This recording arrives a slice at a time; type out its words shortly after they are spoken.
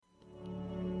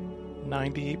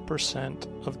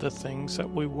98% of the things that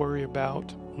we worry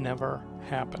about never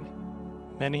happen.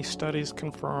 Many studies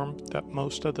confirm that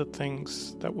most of the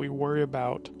things that we worry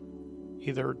about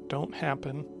either don't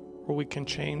happen or we can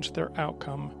change their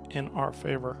outcome in our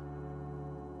favor.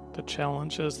 The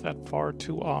challenge is that far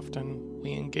too often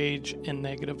we engage in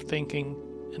negative thinking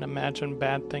and imagine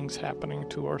bad things happening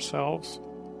to ourselves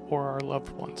or our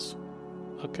loved ones,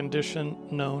 a condition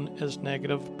known as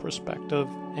negative perspective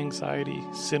anxiety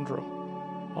syndrome.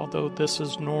 Although this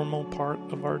is a normal part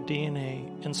of our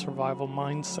DNA and survival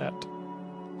mindset,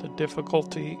 the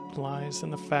difficulty lies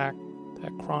in the fact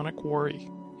that chronic worry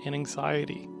and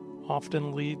anxiety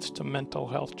often leads to mental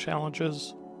health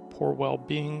challenges, poor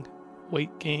well-being,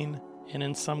 weight gain, and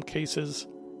in some cases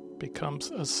becomes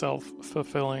a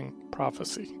self-fulfilling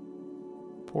prophecy.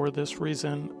 For this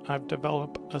reason, I've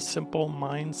developed a simple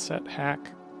mindset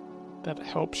hack that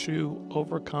helps you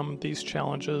overcome these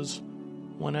challenges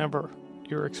whenever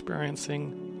you're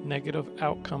experiencing negative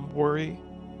outcome worry.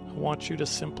 I want you to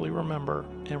simply remember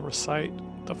and recite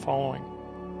the following.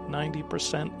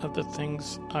 90% of the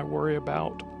things I worry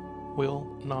about will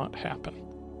not happen.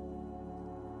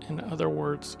 In other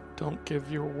words, don't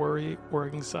give your worry or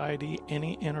anxiety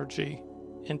any energy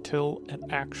until it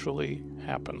actually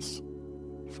happens.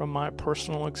 From my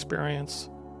personal experience,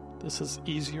 this is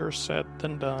easier said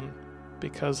than done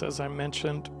because, as I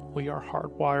mentioned, we are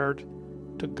hardwired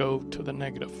to go to the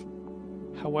negative.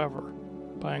 However,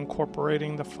 by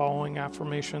incorporating the following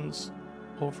affirmations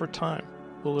over time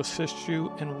will assist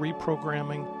you in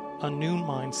reprogramming a new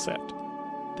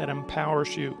mindset that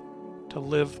empowers you to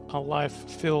live a life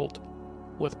filled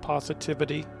with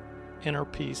positivity, inner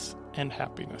peace, and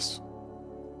happiness.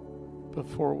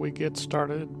 Before we get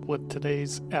started with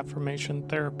today's affirmation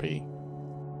therapy,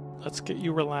 let's get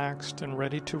you relaxed and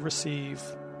ready to receive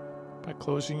by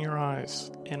closing your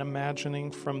eyes and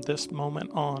imagining from this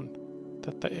moment on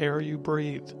that the air you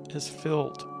breathe is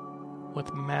filled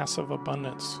with massive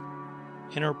abundance,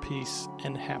 inner peace,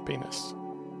 and happiness.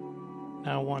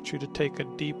 Now I want you to take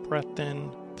a deep breath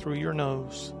in through your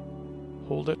nose.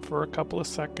 Hold it for a couple of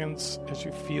seconds as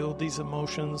you feel these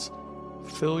emotions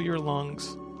fill your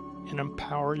lungs and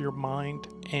empower your mind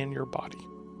and your body.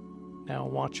 Now I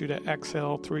want you to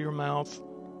exhale through your mouth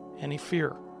any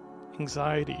fear,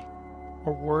 anxiety,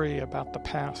 or worry about the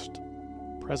past,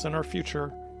 present, or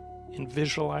future, and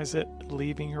visualize it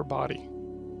leaving your body.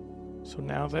 So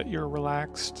now that you're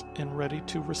relaxed and ready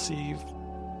to receive,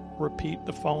 repeat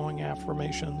the following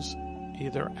affirmations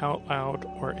either out loud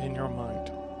or in your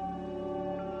mind.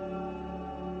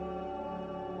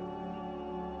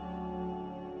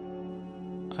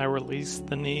 I release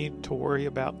the need to worry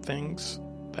about things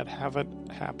that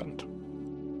haven't happened.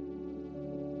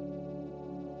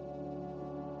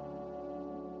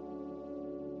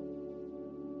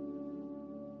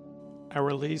 I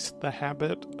release the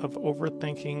habit of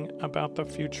overthinking about the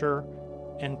future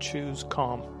and choose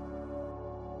calm.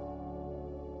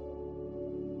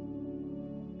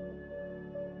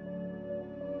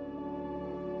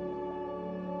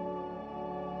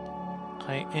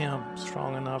 I am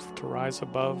strong enough to rise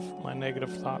above my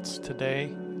negative thoughts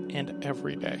today and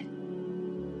every day.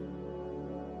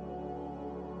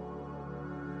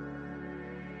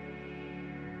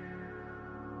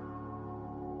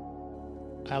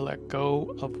 I let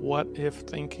go of what-if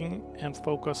thinking and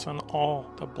focus on all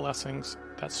the blessings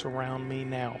that surround me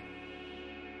now.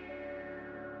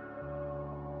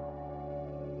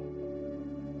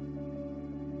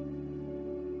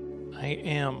 I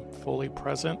am fully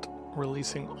present,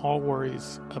 releasing all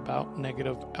worries about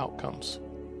negative outcomes.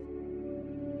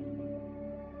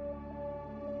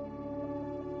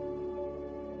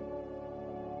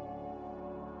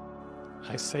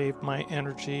 I save my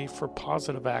energy for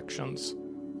positive actions,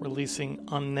 releasing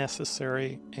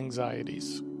unnecessary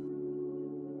anxieties.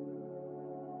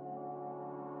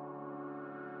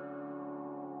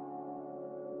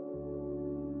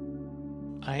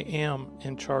 I am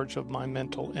in charge of my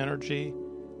mental energy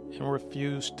and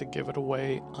refuse to give it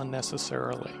away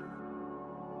unnecessarily.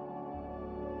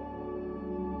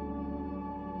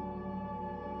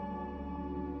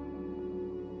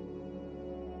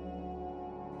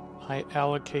 I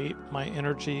allocate my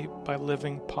energy by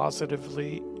living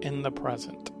positively in the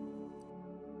present.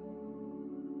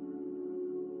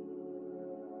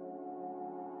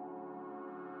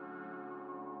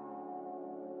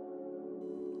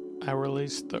 I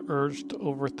release the urge to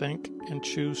overthink and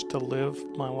choose to live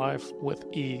my life with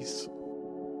ease.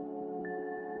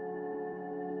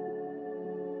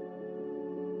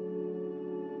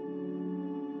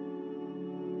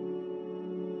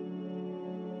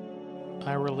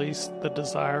 I release the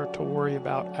desire to worry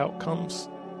about outcomes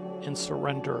and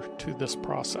surrender to this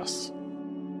process.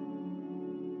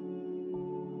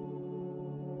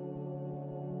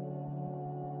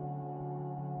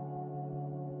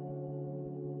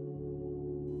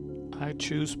 I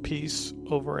choose peace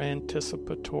over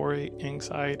anticipatory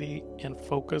anxiety and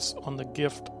focus on the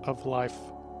gift of life.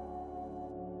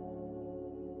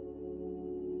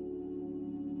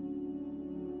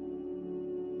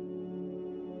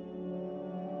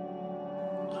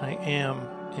 I am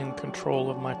in control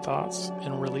of my thoughts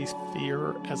and release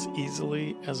fear as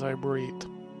easily as I breathe.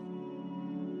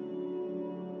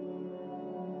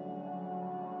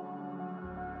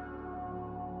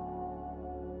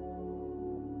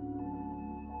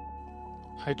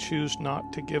 I choose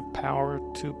not to give power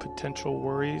to potential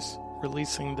worries,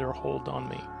 releasing their hold on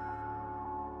me.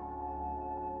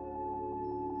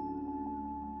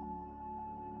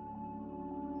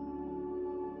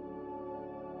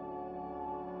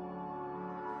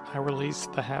 I release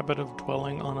the habit of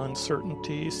dwelling on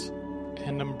uncertainties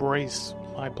and embrace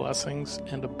my blessings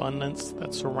and abundance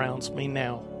that surrounds me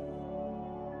now.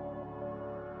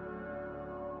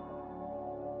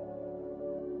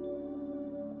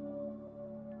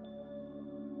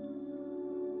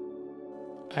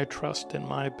 I trust in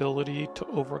my ability to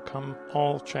overcome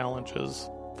all challenges,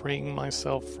 freeing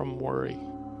myself from worry.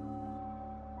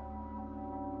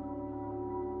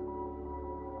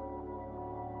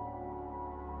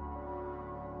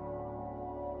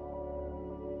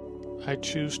 I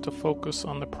choose to focus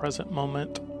on the present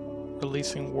moment,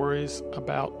 releasing worries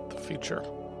about the future.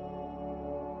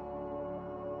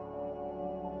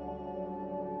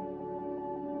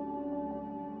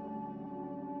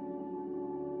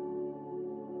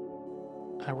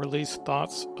 I release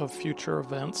thoughts of future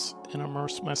events and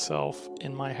immerse myself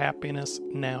in my happiness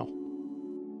now.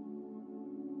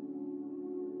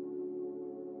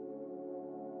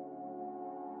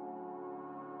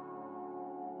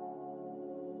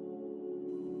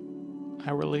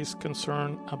 I release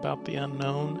concern about the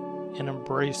unknown and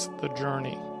embrace the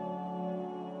journey.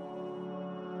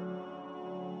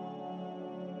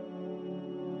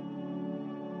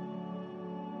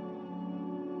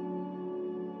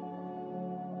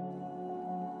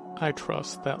 I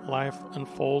trust that life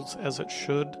unfolds as it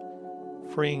should,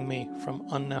 freeing me from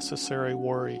unnecessary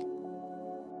worry.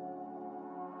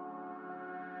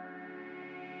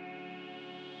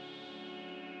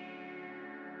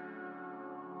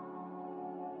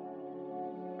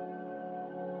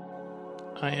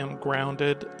 I am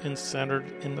grounded and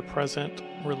centered in the present,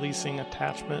 releasing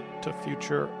attachment to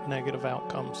future negative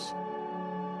outcomes.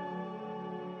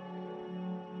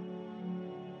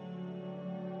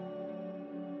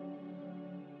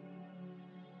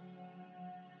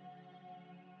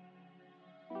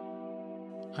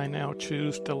 I now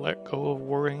choose to let go of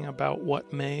worrying about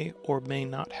what may or may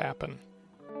not happen.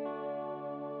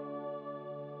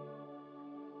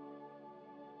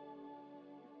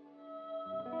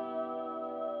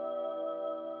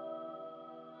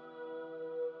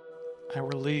 I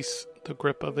release the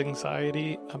grip of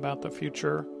anxiety about the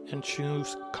future and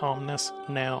choose calmness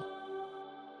now.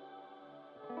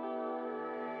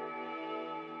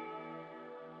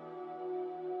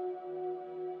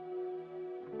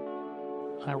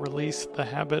 I release the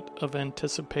habit of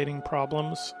anticipating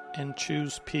problems and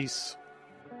choose peace.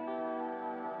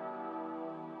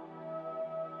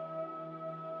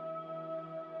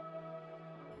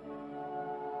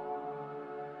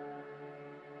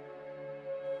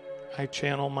 I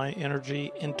channel my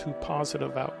energy into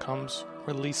positive outcomes,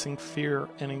 releasing fear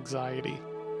and anxiety.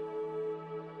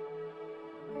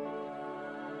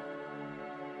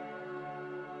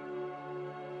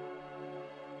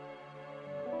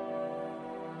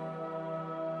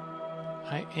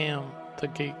 I am the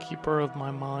gatekeeper of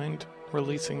my mind,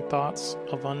 releasing thoughts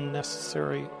of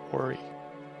unnecessary worry.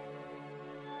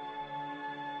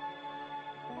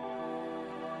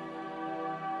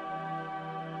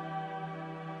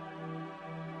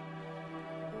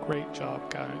 Great job,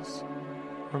 guys.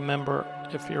 Remember,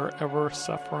 if you're ever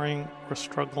suffering or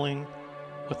struggling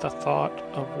with a thought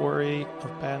of worry,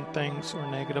 of bad things or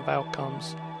negative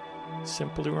outcomes,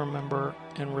 simply remember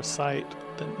and recite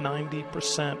that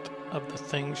 90% of the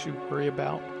things you worry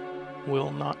about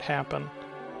will not happen,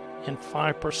 and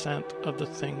 5% of the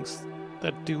things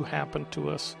that do happen to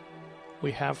us,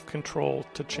 we have control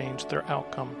to change their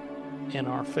outcome in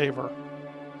our favor.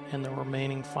 And the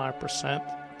remaining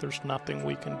 5%, there's nothing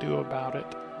we can do about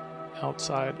it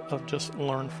outside of just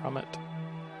learn from it.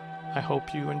 I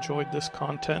hope you enjoyed this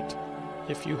content.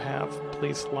 If you have,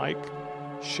 please like,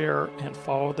 share, and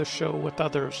follow the show with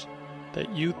others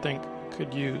that you think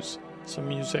could use some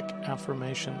music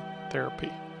affirmation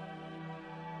therapy.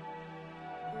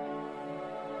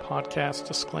 Podcast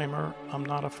disclaimer: I'm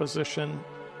not a physician,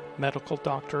 medical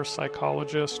doctor,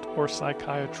 psychologist, or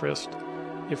psychiatrist.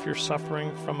 If you're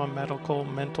suffering from a medical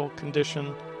mental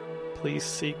condition, please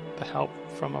seek the help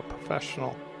from a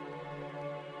professional.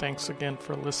 Thanks again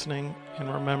for listening,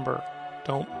 and remember,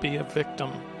 don't be a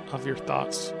victim of your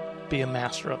thoughts. Be a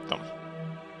master of them.